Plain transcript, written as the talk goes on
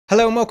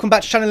Hello and welcome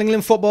back to Channel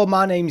England Football.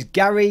 My name's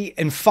Gary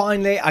and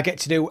finally I get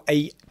to do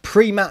a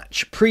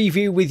pre-match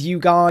preview with you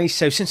guys.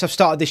 So since I've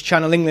started this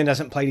channel, England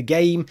hasn't played a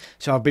game,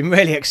 so I've been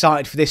really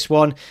excited for this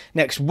one.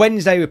 Next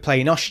Wednesday we're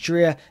playing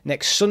Austria,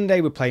 next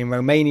Sunday we're playing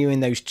Romania in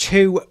those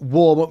two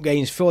warm-up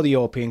games for the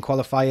European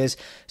qualifiers.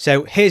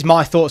 So here's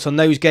my thoughts on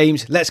those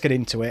games. Let's get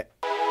into it.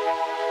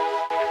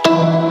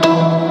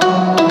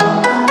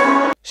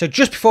 So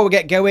just before we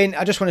get going,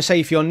 I just want to say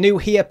if you're new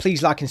here,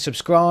 please like and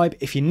subscribe.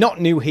 If you're not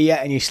new here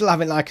and you still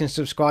haven't liked and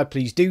subscribed,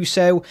 please do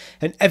so.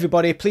 And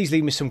everybody, please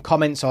leave me some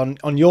comments on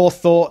your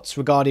thoughts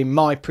regarding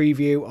my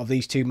preview of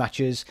these two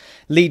matches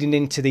leading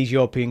into these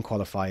European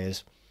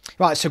qualifiers.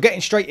 Right, so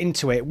getting straight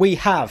into it, we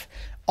have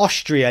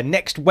Austria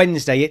next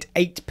Wednesday at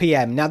 8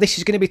 PM. Now this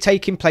is going to be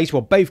taking place,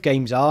 well both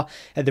games are,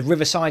 at the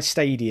Riverside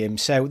Stadium.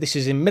 So this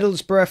is in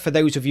Middlesbrough for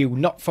those of you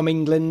not from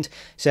England.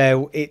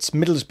 So it's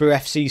Middlesbrough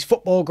FC's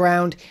football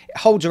ground. It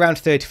holds around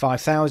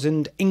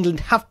 35,000.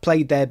 England have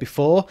played there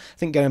before, I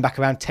think going back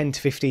around 10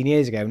 to 15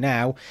 years ago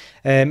now.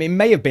 It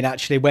may have been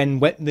actually when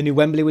the new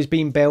Wembley was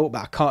being built,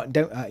 but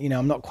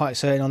I'm not quite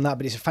certain on that.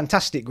 But it's a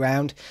fantastic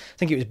ground. I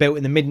think it was built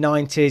in the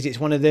mid-90s.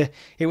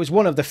 It was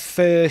one of the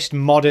first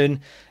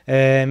modern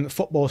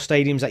football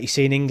stadiums that you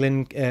see in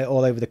England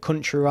all over the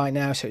country right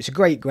now. So it's a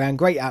great ground,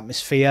 great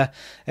atmosphere,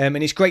 and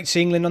it's great to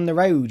see England on the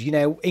road. You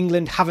know,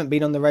 England haven't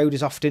been on the road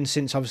as often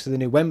since obviously the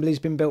new Wembley's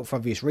been built for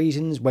obvious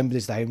reasons.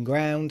 Wembley's the home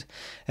ground,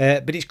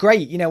 but it's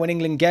great. You know, when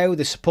England go,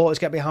 the supporters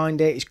get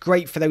behind it. It's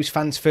great for those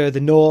fans further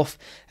north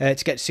to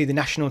get to see the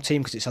national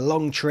team because it's a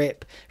long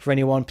trip for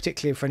anyone,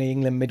 particularly for any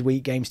England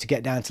midweek games, to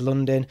get down to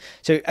London.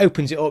 So it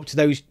opens it up to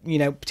those, you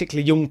know,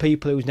 particularly young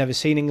people who's never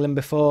seen England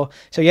before.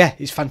 So yeah,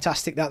 it's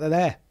fantastic that they're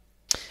there.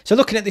 So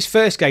looking at this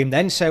first game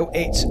then, so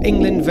it's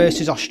England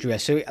versus Austria.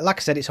 So like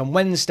I said, it's on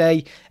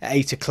Wednesday at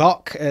 8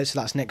 o'clock, so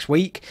that's next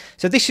week.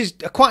 So this is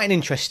quite an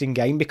interesting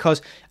game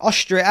because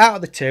Austria, out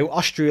of the two,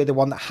 Austria are the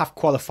one that have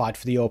qualified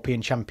for the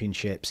European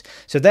Championships.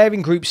 So they're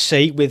in Group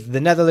C with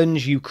the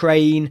Netherlands,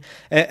 Ukraine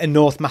and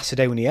North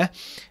Macedonia.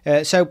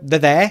 So they're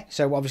there.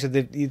 So obviously,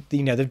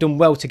 they've done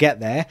well to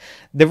get there.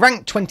 They're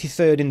ranked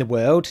 23rd in the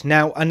world.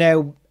 Now, I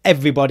know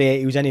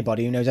anybody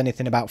who knows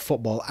anything about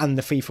football and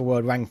the FIFA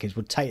World Rankings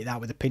would take that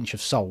with a pinch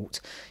of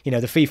salt. You know,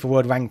 the FIFA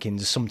World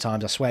Rankings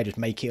sometimes, I swear, just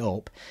make it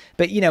up.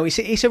 But, you know, it's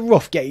a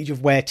rough gauge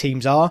of where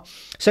teams are.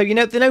 So, you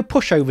know, they're no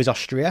pushovers,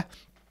 Austria.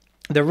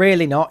 They're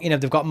really not. You know,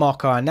 they've got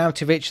Marko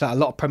Arnautovic that a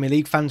lot of Premier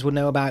League fans will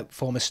know about,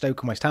 former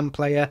Stoke and West Ham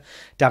player.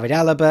 David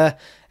Alaba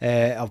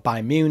of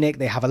Bayern Munich.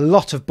 They have a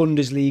lot of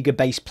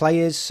Bundesliga-based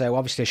players, so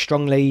obviously a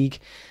strong league.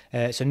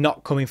 So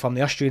not coming from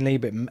the Austrian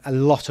league, but a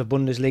lot of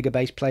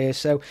Bundesliga-based players.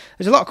 So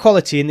there's a lot of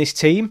quality in this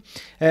team.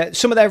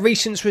 Some of their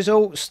recent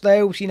results,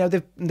 though, you know,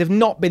 they've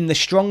not been the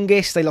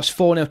strongest. They lost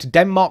 4-0 to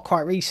Denmark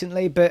quite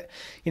recently, but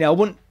I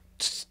wouldn't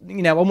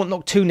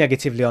look too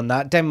negatively on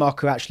that.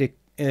 Denmark are actually,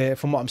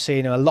 from what I'm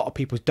seeing, a lot of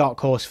people's dark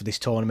horse for this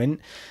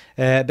tournament.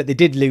 But they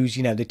did lose,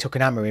 you know, they took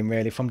an hammering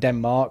really from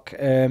Denmark.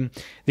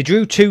 They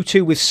drew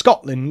 2-2 with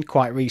Scotland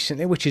quite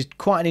recently, which is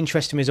quite an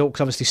interesting result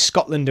because obviously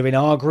Scotland are in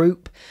our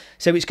group.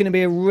 So it's going to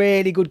be a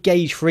really good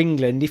gauge for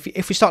England.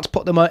 If we start to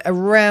put them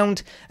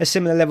around a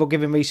similar level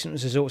given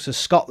recent results as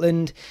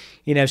Scotland,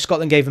 you know,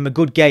 Scotland gave them a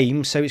good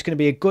game, so it's going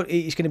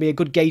to be a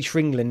good gauge for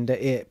England,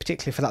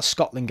 particularly for that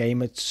Scotland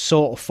game, a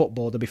sort of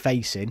football they'll be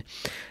facing.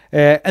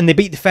 And they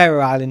beat the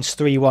Faroe Islands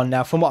 3-1.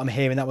 Now, from what I'm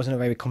hearing, that wasn't a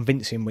very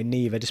convincing win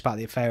neither, despite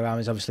the Faroe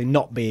Islands obviously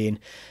not being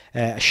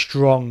a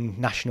strong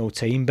national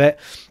team. But,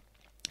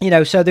 you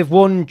know, so they've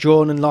won,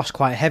 drawn and lost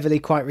quite heavily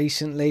quite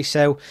recently.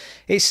 So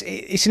it's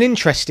an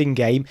interesting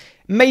game.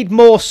 Made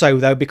more so,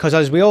 though, because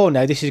as we all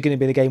know, this is going to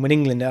be the game when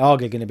England are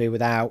going to be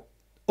without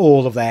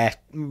all of their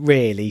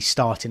really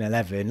starting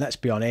 11. Let's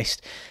be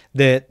honest.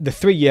 The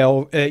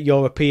three-year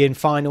European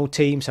final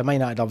team. So Man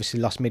United obviously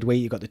lost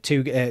midweek. You've got the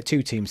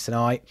two teams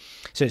tonight.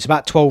 So it's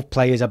about 12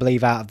 players, I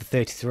believe, out of the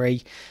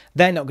 33.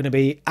 They're not going to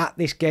be at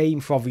this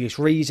game for obvious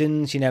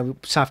reasons. You know,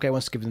 Southgate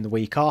wants to give them the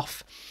week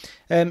off.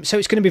 So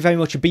it's going to be very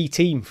much a B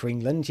team for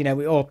England. You know,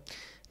 or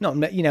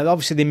not. You know,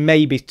 obviously there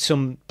may be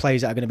some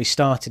players that are going to be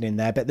starting in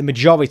there, but the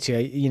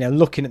majority, you know,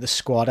 looking at the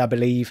squad, I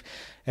believe,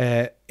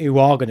 who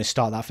are going to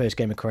start that first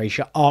game of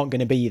Croatia aren't going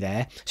to be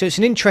there. So it's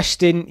an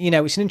interesting,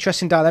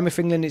 dilemma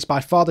for England. It's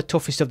by far the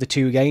toughest of the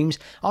two games.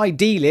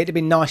 Ideally, it'd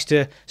be nice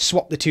to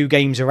swap the two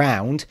games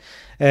around.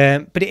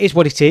 But it is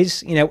what it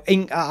is. You know,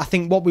 I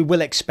think what we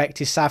will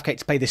expect is Southgate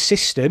to play the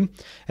system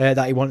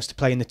that he wants to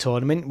play in the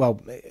tournament.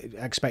 Well, I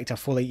expect I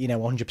fully,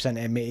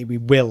 100% admit we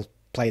will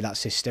play that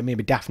system. He'd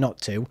be daft not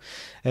to.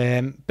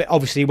 But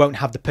obviously he won't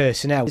have the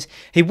personnel.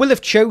 He will have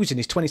chosen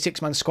his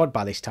 26-man squad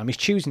by this time. He's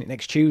choosing it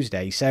next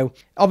Tuesday. So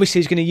obviously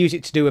he's going to use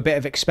it to do a bit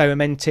of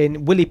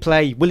experimenting. Will he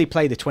play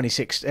the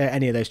 26,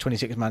 any of those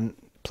 26-man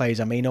players,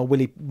 or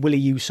will he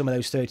use some of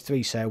those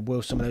 33? So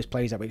will some of those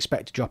players that we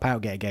expect to drop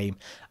out get a game?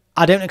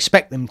 I don't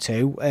expect them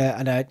to,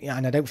 and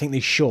I don't think they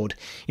should.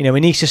 You know,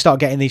 we need to start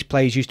getting these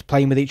players used to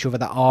playing with each other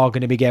that are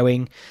going to be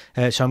going.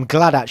 So I'm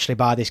glad actually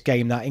by this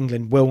game that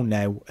England will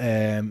know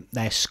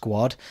their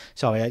squad.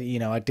 Sorry, you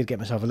know, I did get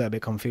myself a little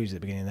bit confused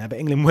at the beginning there, but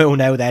England will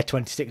know their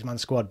 26-man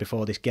squad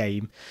before this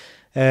game.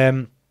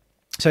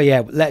 So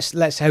yeah,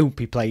 let's hope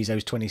he plays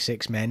those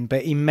 26 men,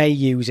 but he may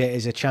use it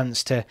as a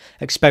chance to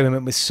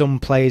experiment with some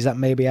players that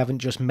maybe haven't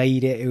just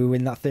made it, who are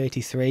in that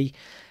 33.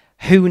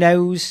 Who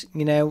knows?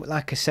 You know,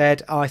 like I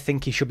said, I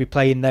think he should be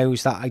playing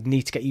those that I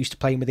need to get used to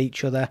playing with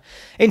each other.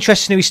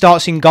 Interesting who he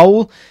starts in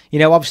goal. You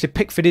know, obviously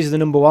Pickford is the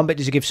number one, but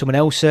does he give someone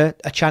else a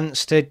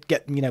chance to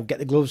get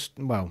the gloves?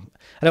 Well,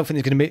 I don't think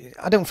it's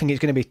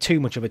going to be too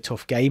much of a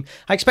tough game.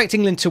 I expect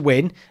England to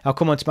win. I'll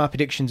come on to my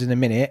predictions in a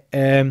minute.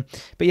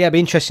 But yeah, it'll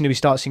be interesting who he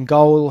starts in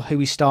goal, who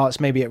he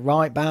starts maybe at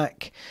right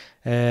back.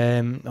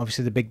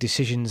 Obviously the big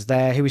decisions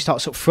there. Who he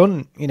starts up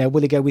front, you know,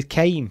 will he go with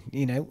Kane,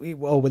 you know,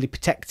 or will he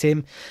protect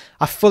him?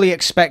 I fully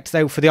expect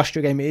though for the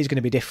Austria game it is going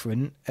to be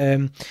different.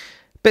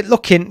 But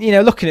looking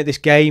at this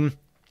game,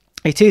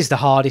 it is the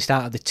hardest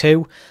out of the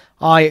two.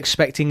 I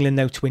expect England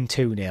though to win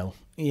 2-0.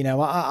 You know,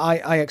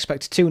 I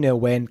expect a 2-0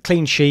 win,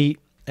 clean sheet.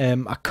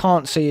 I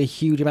can't see a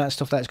huge amount of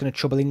stuff that's going to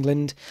trouble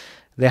England.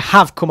 They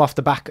have come off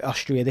the back,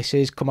 Austria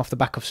come off the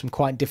back of some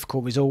quite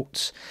difficult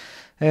results.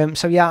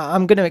 So yeah,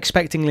 I'm going to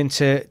expect England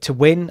to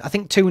win. I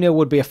think 2-0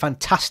 would be a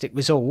fantastic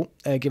result,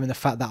 given the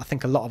fact that I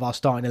think a lot of our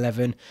starting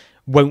 11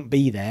 won't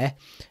be there.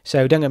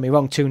 So don't get me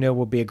wrong, 2-0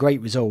 would be a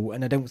great result,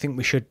 and I don't think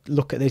we should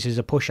look at this as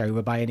a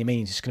pushover by any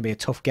means. It's going to be a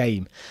tough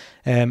game,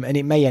 and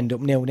it may end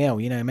up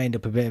 0-0. You know, it may end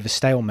up a bit of a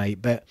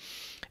stalemate, but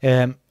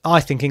I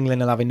think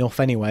England will have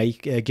enough anyway,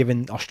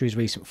 given Austria's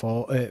recent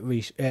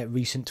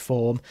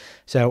form.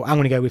 So I'm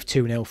going to go with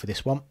 2-0 for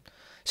this one.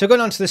 So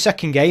going on to the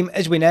second game,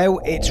 as we know,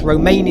 it's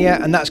Romania,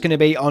 and that's going to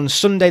be on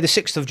Sunday the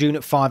 6th of June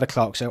at 5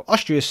 o'clock. So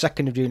Austria's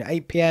 2nd of June at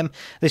 8 p.m.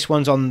 This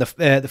one's on the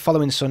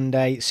following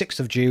Sunday, 6th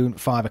of June,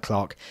 5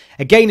 o'clock.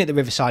 Again at the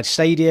Riverside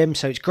Stadium,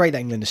 so it's great that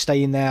England are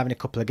staying there, having a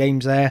couple of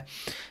games there.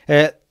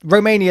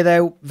 Romania,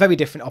 though, very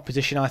different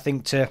opposition, I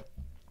think, to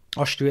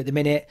Austria at the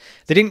minute.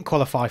 They didn't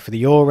qualify for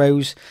the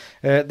Euros.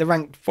 They're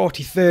ranked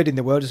 43rd in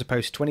the world as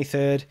opposed to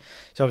 23rd.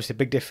 So obviously a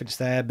big difference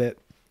there, but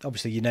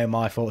obviously you know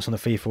my thoughts on the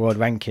FIFA World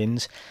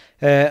Rankings.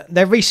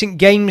 Their recent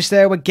games,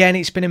 though, again,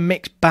 it's been a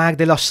mixed bag.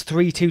 They lost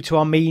 3-2 to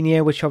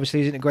Armenia, which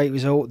obviously isn't a great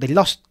result. They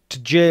lost to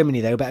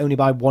Germany, though, but only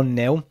by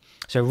 1-0.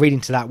 So read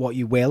into that what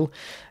you will.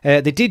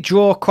 They did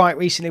draw quite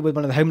recently with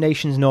one of the home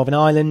nations, Northern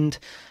Ireland.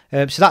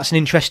 So that's an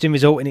interesting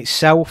result in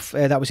itself.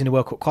 That was in the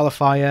World Cup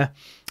qualifier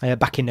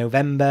back in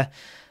November.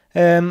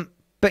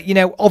 But, you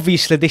know,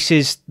 obviously this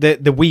is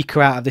the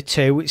weaker out of the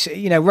two. It's,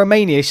 you know,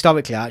 Romania,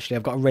 historically, actually,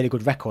 have got a really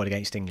good record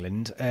against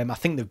England. I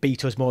think they've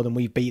beat us more than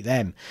we've beat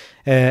them.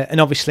 And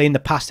obviously, in the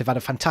past, they've had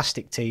a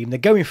fantastic team. They're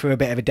going through a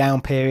bit of a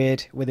down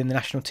period within the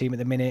national team at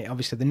the minute.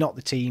 Obviously, they're not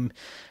the team.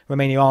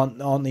 Romania aren't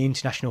the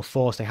international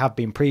force they have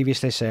been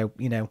previously. So,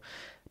 you know,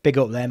 big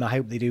up them. I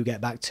hope they do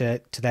get back to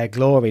their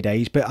glory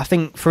days. But I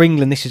think for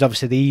England, this is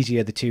obviously the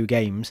easier of the two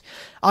games.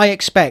 I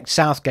expect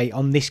Southgate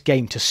on this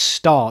game to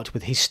start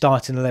with his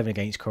starting 11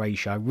 against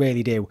Croatia. I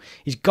really do.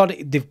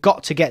 They've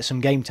got to get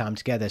some game time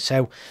together.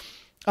 So,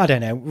 I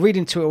don't know. Read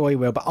into it what you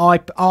will. But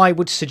I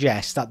would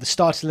suggest that the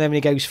starting 11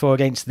 he goes for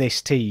against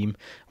this team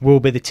will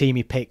be the team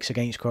he picks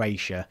against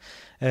Croatia.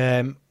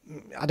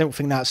 I don't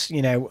think that's,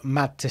 you know,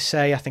 mad to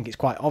say. I think it's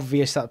quite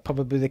obvious that's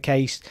probably the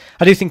case.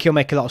 I do think he'll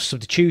make a lot of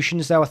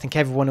substitutions, though. I think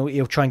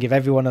he'll try and give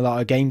everyone a lot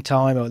of game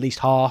time, or at least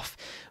half,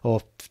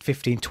 or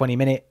 15, 20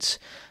 minutes,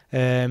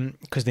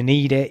 because they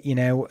need it, you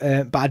know.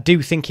 But I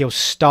do think he'll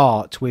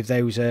start with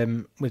those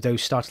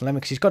starting 11,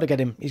 because he's got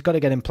to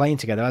get him playing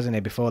together, hasn't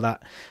he, before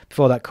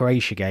that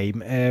Croatia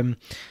game.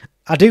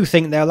 I do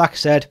think, though, like I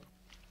said,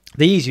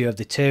 the easier of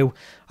the two.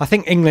 I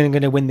think England are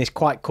going to win this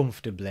quite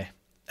comfortably.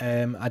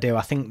 I do.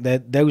 I think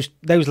that those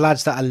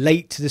lads that are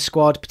late to the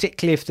squad,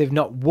 particularly if they've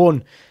not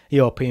won the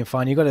European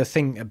final, you've got to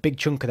think a big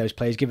chunk of those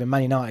players, given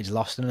Man United's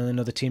lost and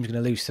another team's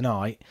going to lose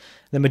tonight,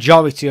 the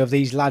majority of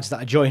these lads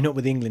that are joining up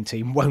with the England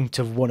team won't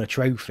have won a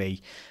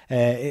trophy,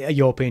 a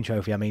European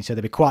trophy, I mean, so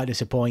they'll be quite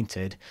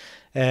disappointed.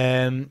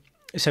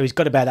 So he's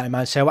got to bear that in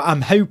mind. So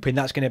I'm hoping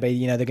that's going to be,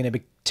 you know, they're going to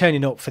be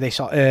turning up for this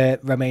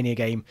Romania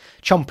game,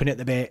 chomping at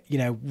the bit, you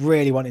know,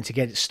 really wanting to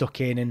get it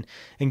stuck in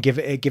and give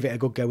it a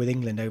good go with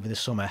England over the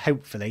summer,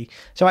 hopefully.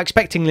 So I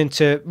expect England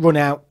to run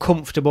out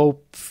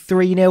comfortable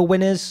 3-0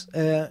 winners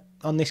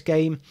on this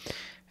game.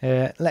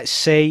 Let's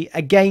see.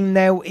 Again,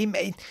 though,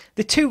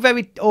 the two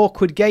very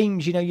awkward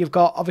games. You know, you've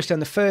got obviously on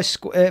the first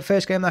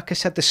game, like I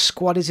said, the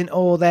squad isn't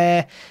all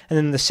there, and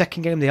then the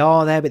second game they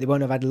are there, but they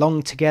won't have had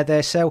long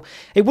together. So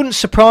it wouldn't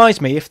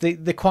surprise me if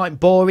they're quite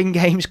boring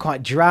games,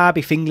 quite drab.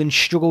 If England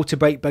struggle to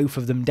break both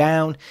of them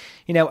down,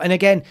 you know. And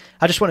again,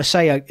 I just want to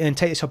say and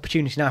take this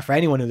opportunity now for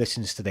anyone who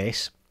listens to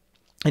this.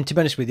 And to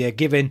be honest with you,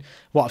 given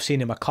what I've seen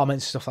in my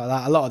comments and stuff like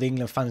that, a lot of the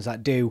England fans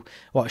that do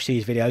watch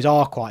these videos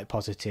are quite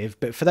positive.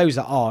 But for those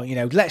that aren't, you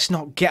know, let's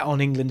not get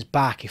on England's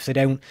back if they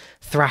don't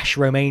thrash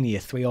Romania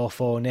 3 or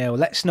 4-0.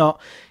 Let's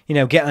not, you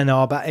know, get on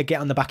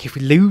the back if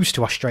we lose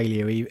to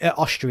Austria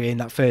in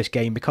that first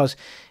game, because,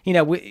 you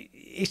know,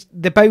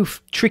 they're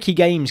both tricky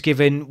games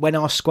given when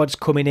our squad's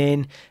coming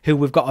in, who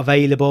we've got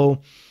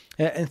available.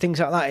 And things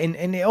like that,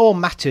 and it all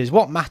matters.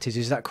 What matters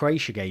is that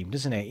Croatia game,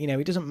 doesn't it? You know,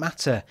 it doesn't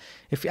matter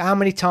how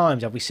many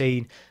times have we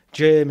seen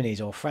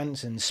Germany's or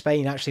France and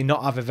Spain actually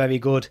not have a very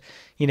good,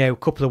 you know,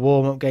 couple of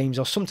warm-up games,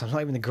 or sometimes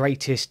not even the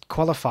greatest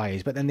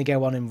qualifiers, but then they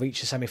go on and reach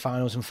the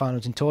semi-finals and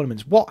finals in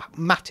tournaments. What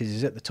matters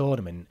is at the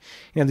tournament.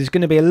 You know, there's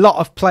going to be a lot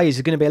of players,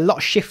 there's going to be a lot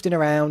of shifting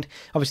around.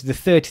 Obviously, the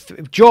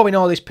 33 during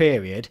all this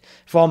period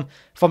from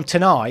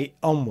tonight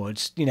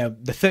onwards, you know,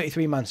 the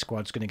 33-man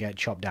squad's going to get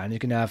chopped down. He's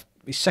going to have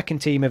his second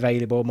team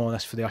available more or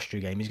less for the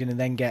Austria game. He's going to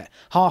then get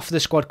half of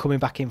the squad coming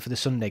back in for the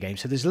Sunday game.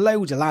 So there's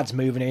loads of lads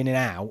moving in and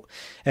out,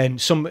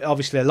 and some,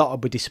 obviously a lot will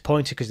be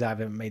disappointed because they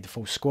haven't made the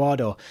full squad,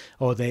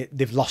 or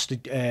they've lost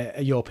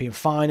a European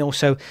final.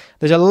 So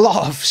there's a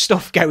lot of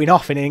stuff going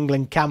off in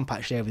England camp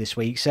actually over this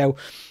week. So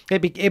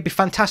it'd be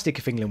fantastic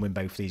if England win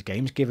both these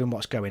games, given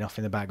what's going off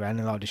in the background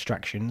and a lot of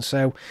distractions.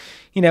 So,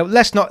 you know,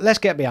 let's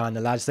get behind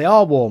the lads. They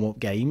are warm-up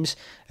games.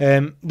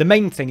 The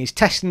main thing is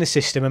testing the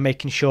system and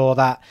making sure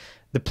that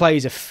the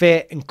players are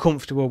fit and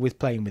comfortable with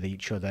playing with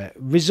each other.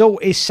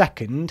 Result is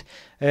second,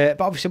 but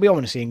obviously we all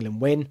want to see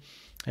England win.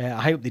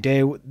 I hope they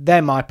do.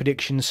 They're my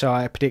predictions, so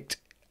I predict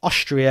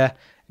Austria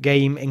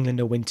game, England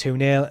will win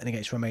 2-0, and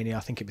against Romania, I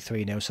think it'll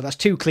be 3-0. So that's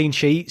 2 clean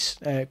sheets.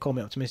 Call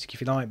me optimistic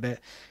if you like, but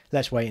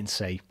let's wait and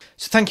see.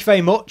 So thank you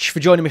very much for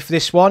joining me for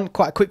this one.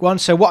 Quite a quick one.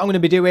 So what I'm going to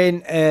be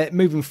doing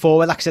moving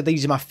forward, like I said,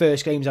 these are my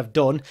first games I've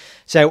done.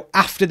 So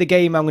after the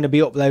game, I'm going to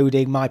be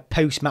uploading my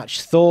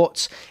post-match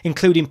thoughts,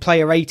 including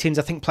player ratings.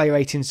 I think player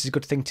ratings is a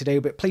good thing to do,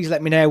 but please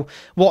let me know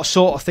what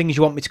sort of things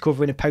you want me to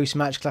cover in a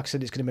post-match. Like I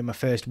said, it's going to be my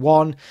first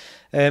one.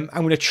 I'm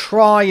going to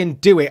try and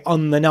do it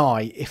on the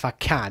night if I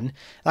can.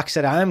 Like I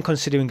said, I am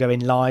considering going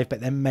live,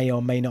 but that may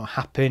or may not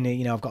happen.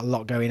 You know, I've got a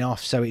lot going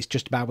off, so it's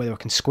just about whether I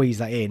can squeeze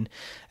that in.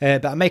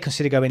 But I may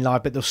consider going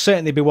live, but there'll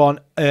certainly be one,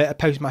 a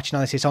post-match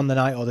analysis on the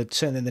night, or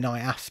certainly the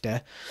night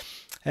after.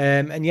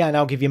 And yeah, and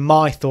I'll give you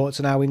my thoughts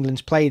on how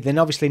England's played. Then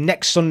obviously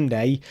next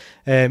Sunday,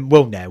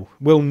 we'll know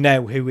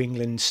who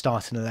England's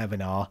starting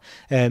 11 are.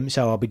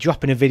 So I'll be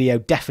dropping a video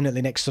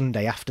definitely next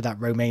Sunday after that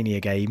Romania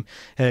game,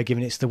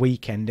 given it's the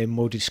weekend, and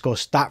we'll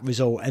discuss that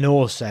result and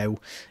also,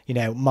 you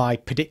know, my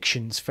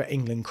predictions for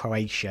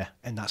England-Croatia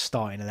and that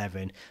starting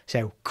 11.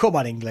 So come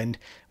on, England,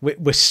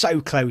 we're so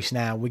close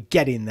now. We're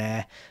getting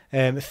there.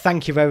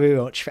 Thank you very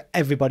much for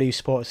everybody who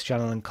supports the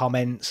channel and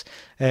comments.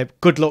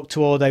 Good luck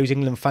to all those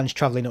England fans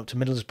travelling up to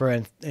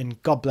Middlesbrough,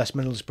 and God bless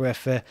Middlesbrough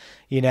for,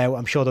 you know,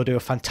 I'm sure they'll do a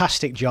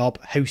fantastic job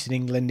hosting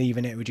England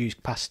even at reduced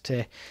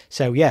capacity.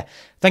 So yeah,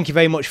 thank you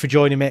very much for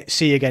joining me.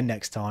 See you again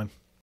next time.